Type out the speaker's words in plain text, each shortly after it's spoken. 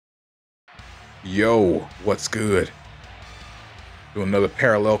Yo, what's good? Do another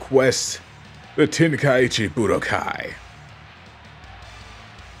parallel quest. The Tenkaichi Budokai.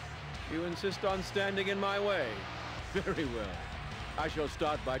 You insist on standing in my way. Very well. I shall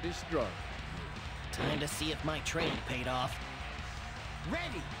start by destroying. Time to see if my training paid off.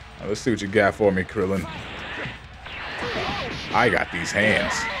 Ready! Now, let's see what you got for me, Krillin. I got these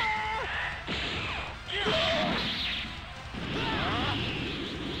hands.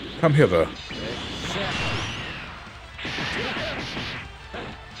 Come hither.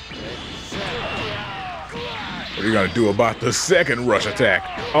 What are you gonna do about the second rush attack?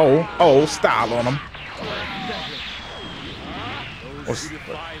 Oh, style on him. Let's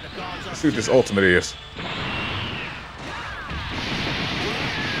see what this ultimate is.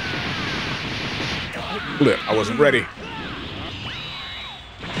 Flip, I wasn't ready.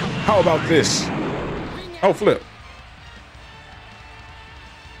 How about this? Oh, flip.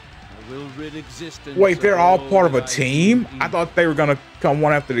 Wait, they're all part of a team? I thought they were gonna come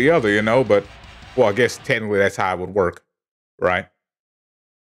one after the other, you know, but, well, I guess technically that's how it would work, right?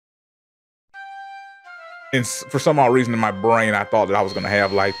 And for some odd reason in my brain, I thought that I was gonna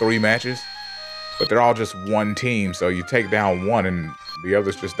have like 3 matches, but they're all just one team, so you take down one and the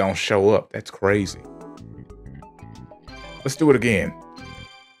others just don't show up. That's crazy. Let's do it again.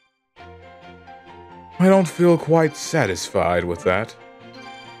 I don't feel quite satisfied with that.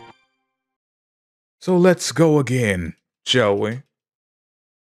 So let's go again, shall we?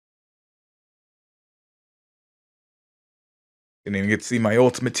 Didn't even get to see my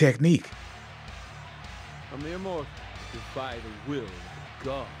ultimate technique. A mere mortal to defy the will of the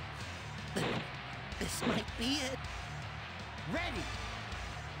gods. This might be it. Ready!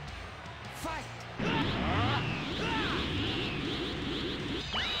 Fight!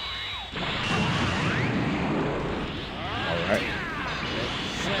 All right.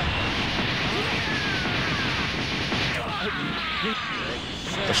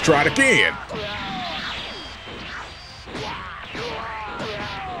 Let's try it again.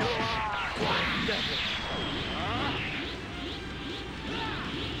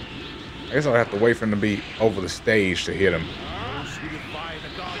 I guess I'll have to wait for him to be over the stage to hit him.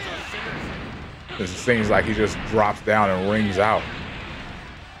 Because it seems like he just drops down and rings out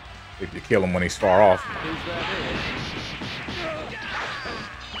if you kill him when he's far off.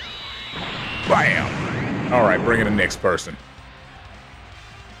 Bam! All right, bring in the next person.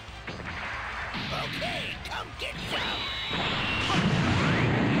 Okay, come get some.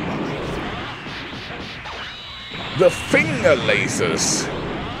 The finger lasers.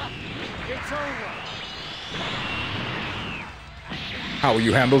 How will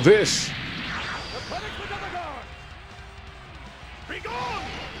you handle this?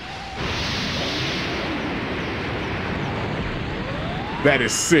 That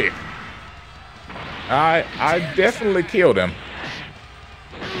is sick. I definitely killed him.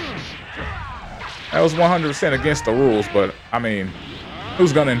 That was 100% against the rules, but I mean,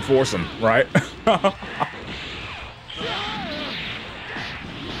 who's gonna enforce them, right?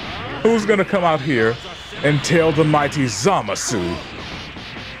 Who's gonna come out here and tell the mighty Zamasu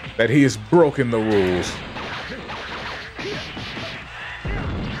that he has broken the rules?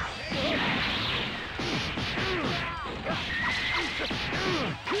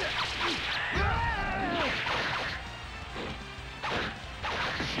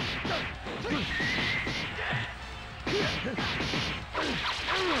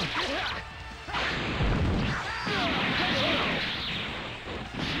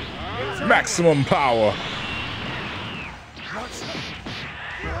 Maximum power.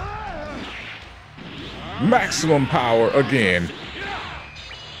 Maximum power again.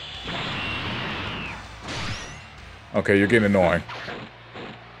 Okay, you're getting annoying.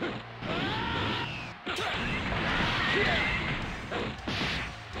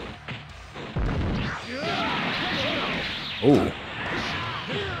 Ooh.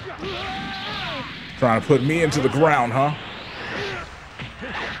 Trying to put me into the ground, huh?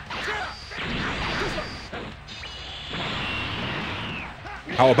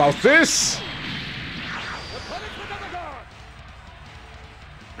 How about this?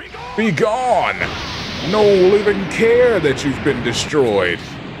 Be gone! No living care that you've been destroyed.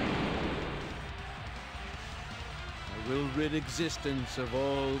 I will rid existence of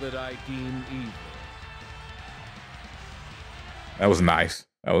all that I deem evil. That was nice.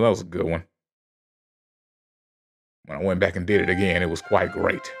 That was a good one. When I went back and did it again, it was quite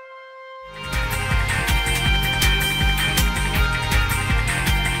great.